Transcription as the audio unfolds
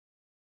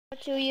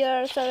2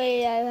 years.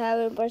 Sorry, I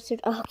haven't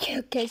pursued.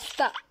 Okay,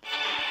 stop.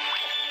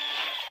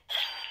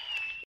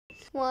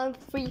 1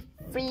 free,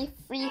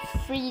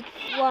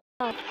 1.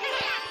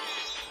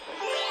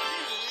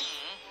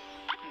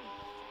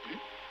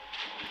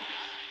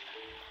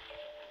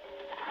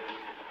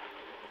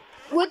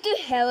 What the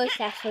hell is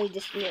actually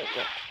this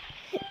music?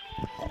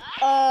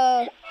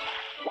 Oh,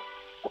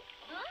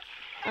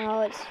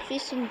 it's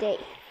fishing day.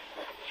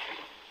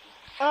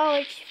 Oh,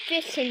 it's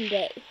fishing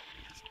day.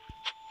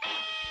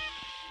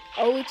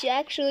 Oh, it's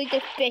actually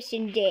the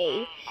fishing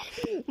day,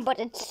 but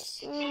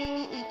it's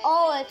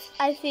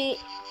I think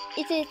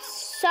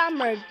it's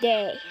summer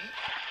day.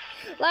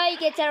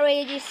 Like it's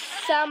already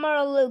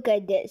summer. Look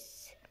at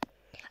this.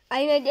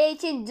 I'm at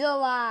 18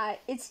 July.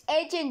 It's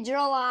 18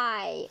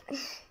 July.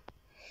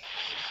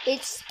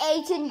 It's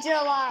 18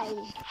 July.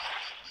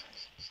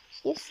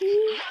 You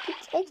see,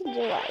 it's 18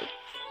 July.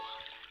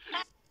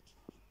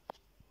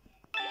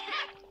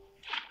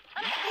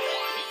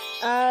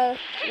 I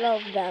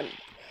love them.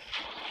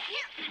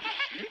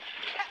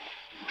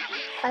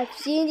 I've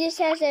seen this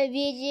as a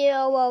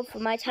video of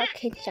my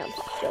talking jump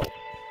show.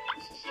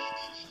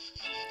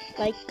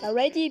 Like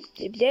already,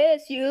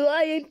 there's you,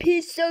 I am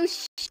piece of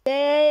shit.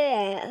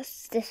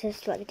 Yes, this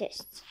is like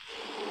this.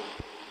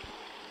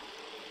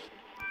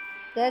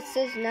 This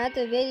is not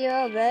a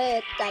video of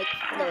it. Like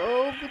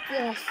no,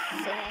 this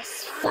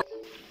is fun.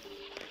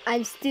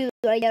 I'm still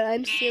right here.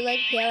 I'm still like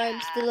here.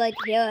 I'm still like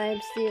here. I'm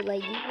still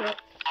like here.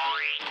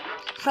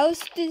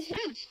 How's this?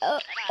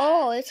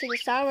 Oh, it's a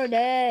summer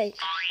day.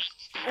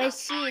 I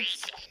see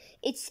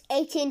it's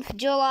 18th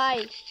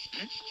July.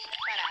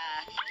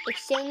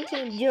 It's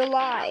 18th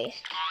July.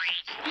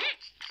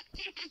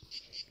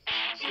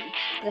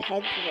 The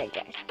heck is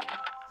that?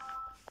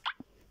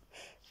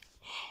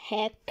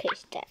 Heck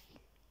is that?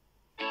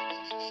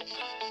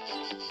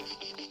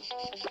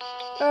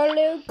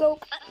 Early go.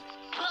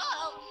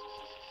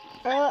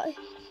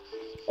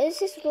 Is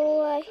this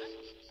boy?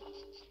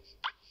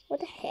 What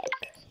the heck?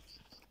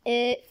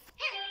 It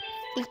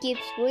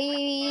keeps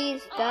really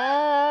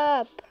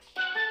stop.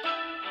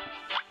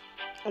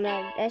 I'm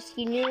not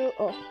asking you.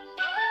 Oh,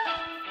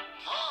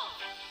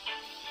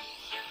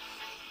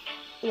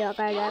 yeah,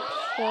 guys,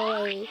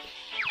 actually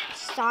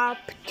stop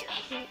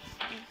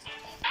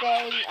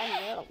saying a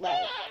little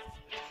bit.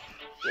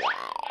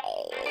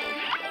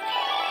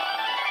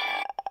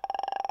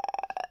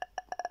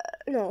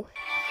 No.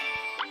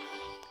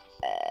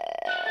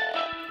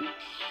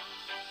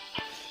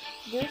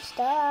 You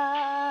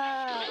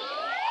stop.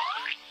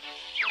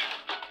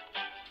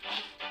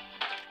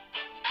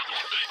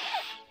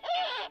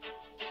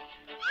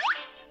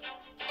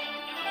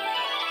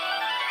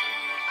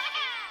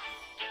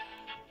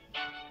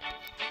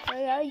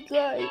 I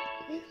go.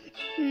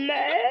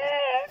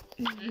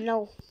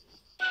 No.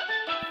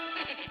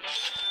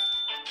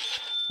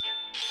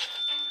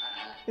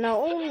 No.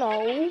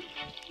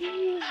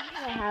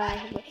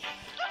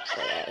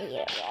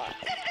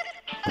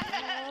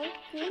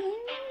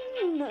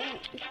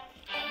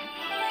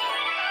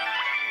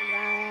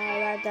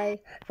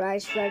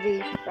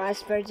 Raspberry.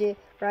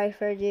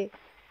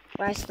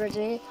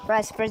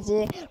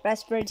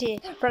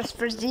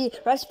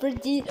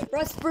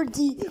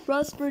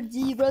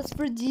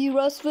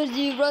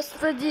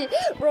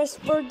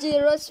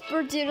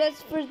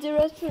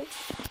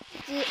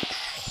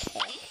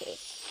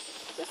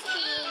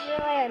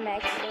 I'm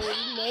actually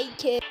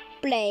naked.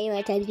 Play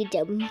my tiny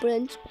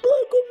dumplings.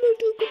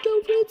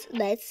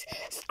 Let's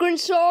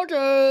screenshot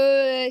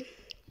it.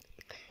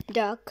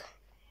 Duck.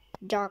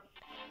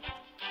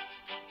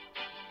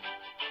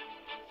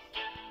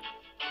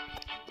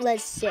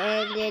 Let's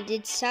send it.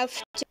 It's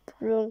after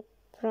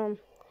rum,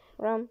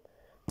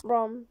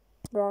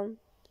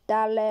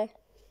 dale.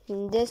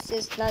 This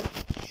is not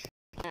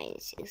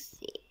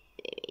 960.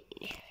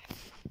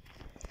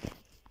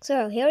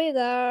 So here you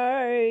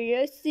go.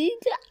 You see,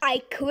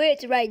 I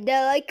quit right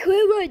now. No,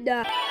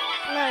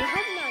 I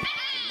have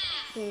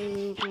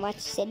not much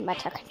said my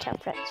talking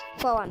temperance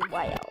for a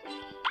while.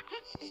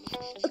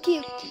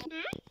 Okay.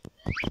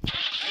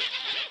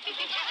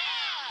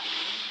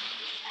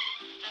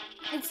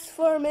 It's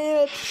 4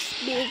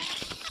 minutes.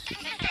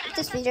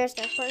 This video is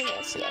not 4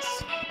 minutes,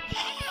 yes.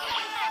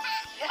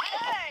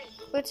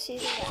 Let's see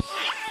that.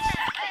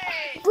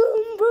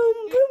 Boom.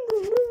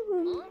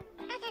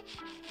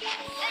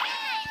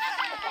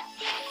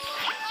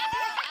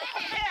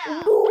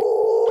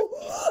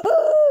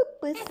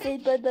 Let's say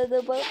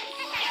banana.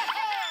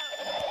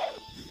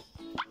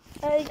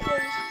 I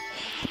just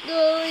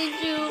going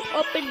to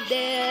open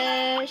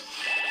this.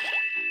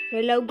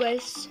 Hello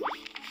guys.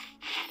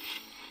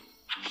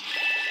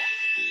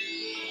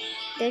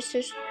 This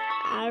is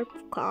our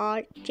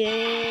card.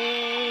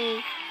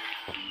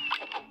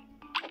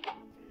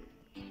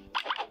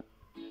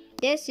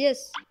 Yes.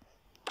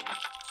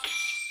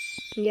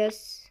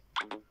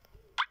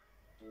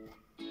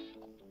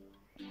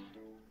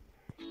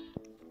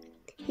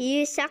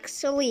 He is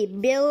actually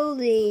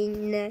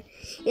building.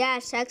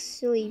 Yes,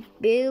 actually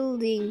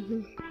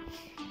building.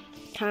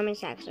 Tom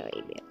is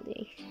actually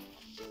building.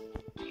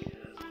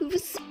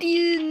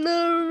 spin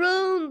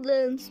around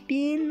and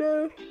spin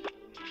around.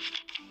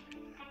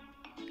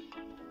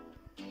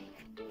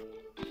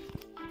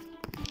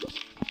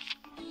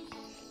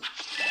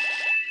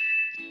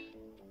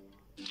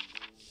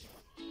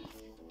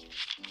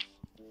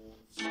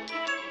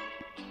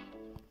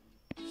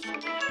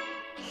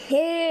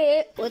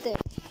 Hey, what the?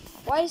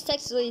 Why is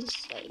Texas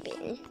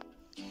sleeping?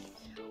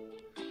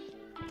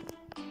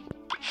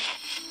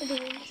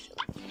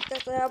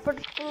 That's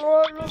happened.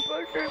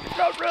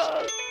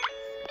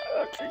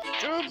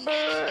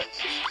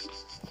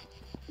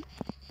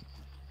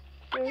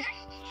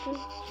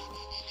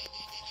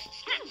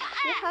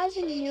 It has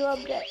a new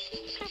update.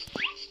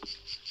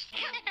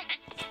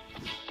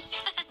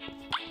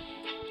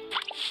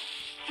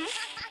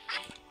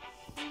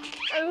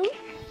 Oh.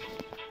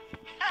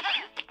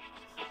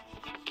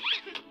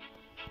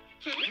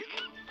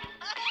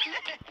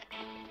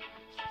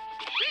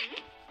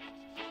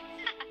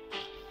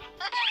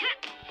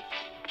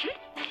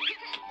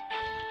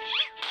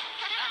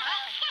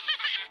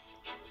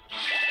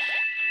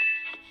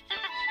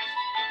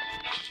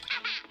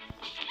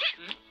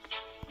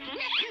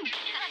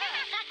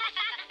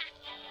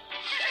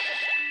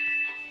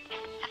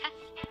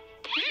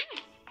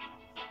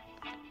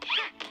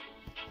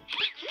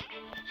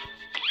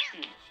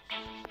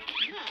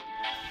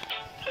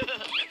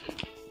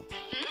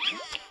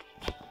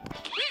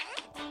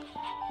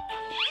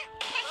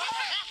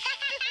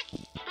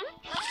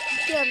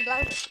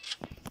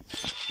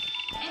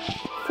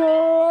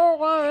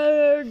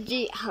 For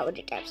the how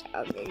the types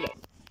of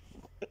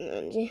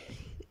the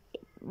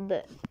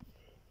but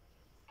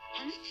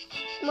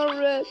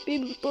more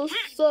people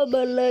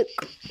summer like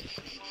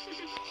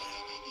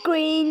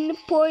green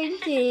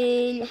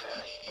pointing.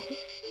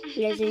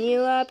 There's a new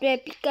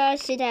update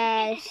because it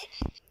has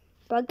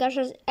podcast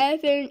was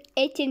every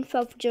 18th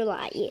of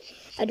July.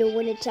 I don't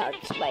want to charge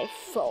my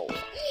phone.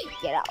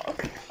 Get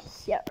out.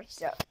 Here,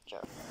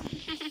 charger.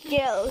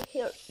 Get out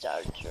here,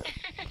 charger.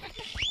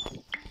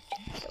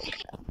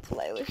 Don't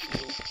play with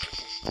me.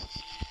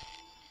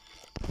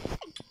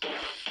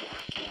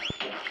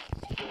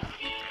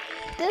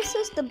 This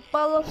is the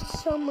ball of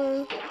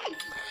summer.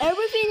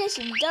 Everything is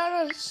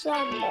done in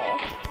summer.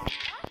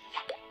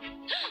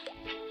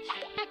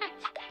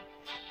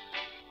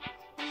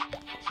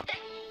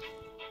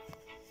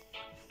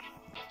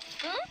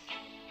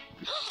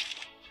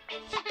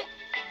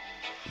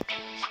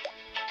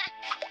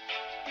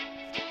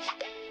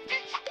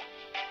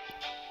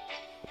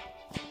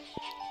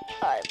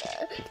 I'm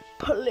a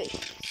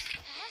police.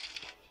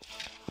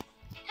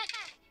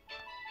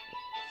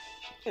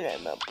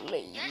 I'm a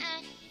police.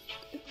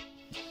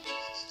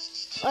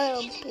 I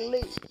am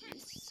police.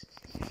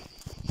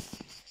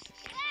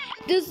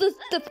 This is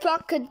the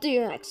fuck do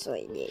you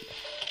actually need?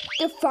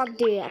 The fuck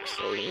do you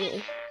actually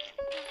need?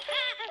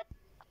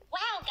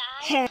 Wow,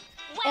 guys.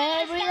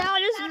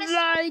 Everyone is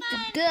like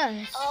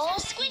this. Oh,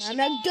 squishy. I'm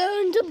not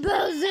going to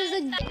pose this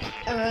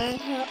again.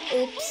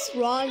 It's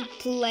wrong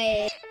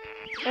play.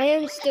 I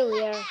am still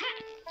here.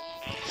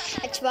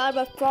 It's right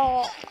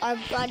before I'm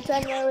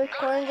trying to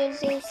record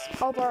this is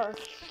over.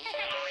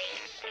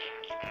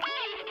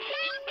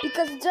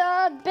 Because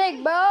the big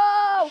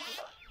move.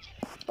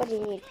 What do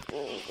you need to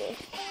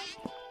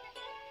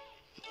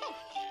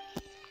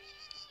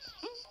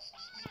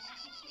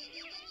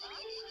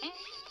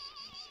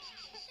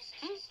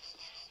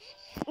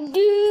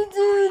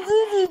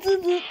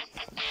do?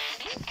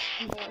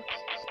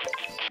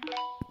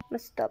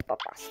 Mr.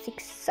 Papa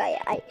 6 saya.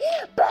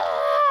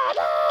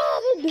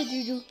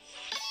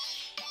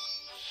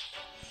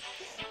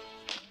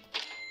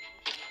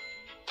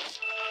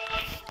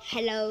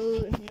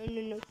 Hello.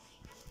 No.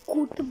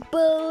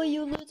 Goodbye,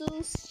 you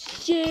little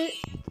shit.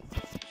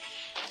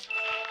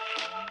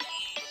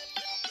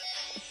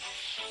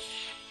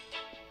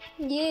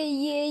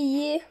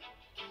 Yeah.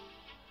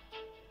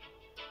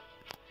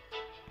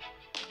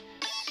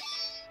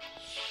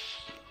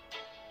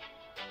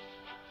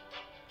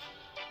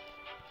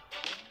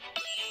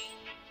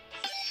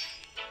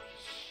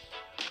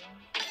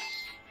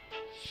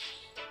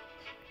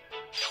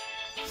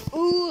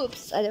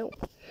 Oops, I don't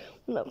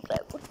want to play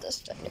with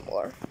this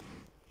anymore.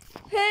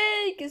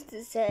 Hey, because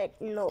they said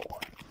no.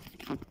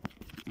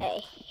 I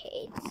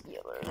hate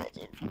your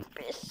little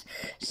piece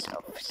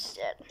so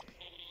sad.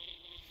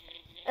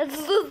 Let's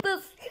do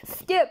this.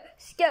 Skip.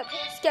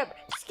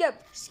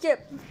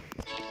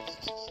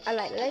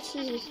 Alright, let's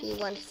see if he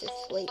wants to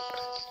sleep.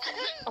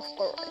 Of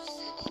course.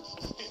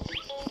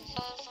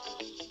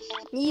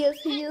 Yes.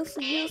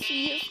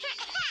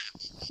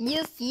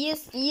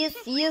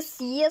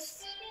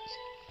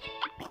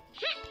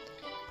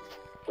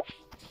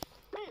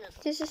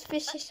 This is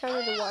fishy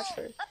under the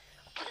water.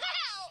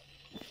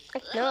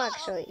 No,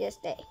 actually, this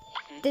day.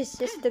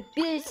 This is the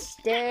beach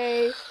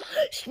day.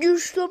 You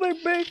stupid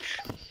bitch.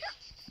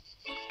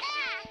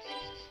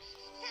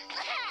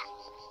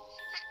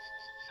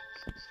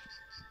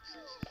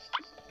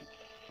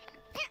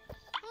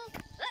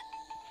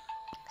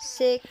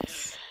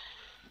 Six.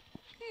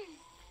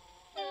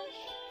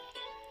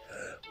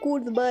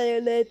 Goodbye,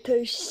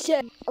 letter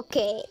 7.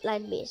 Okay,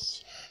 like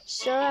this.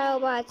 So I'll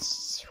watch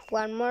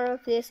one more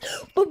of this.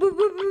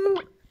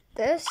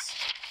 This.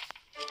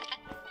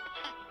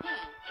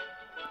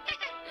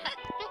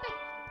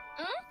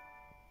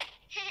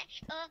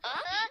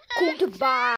 Goodbye.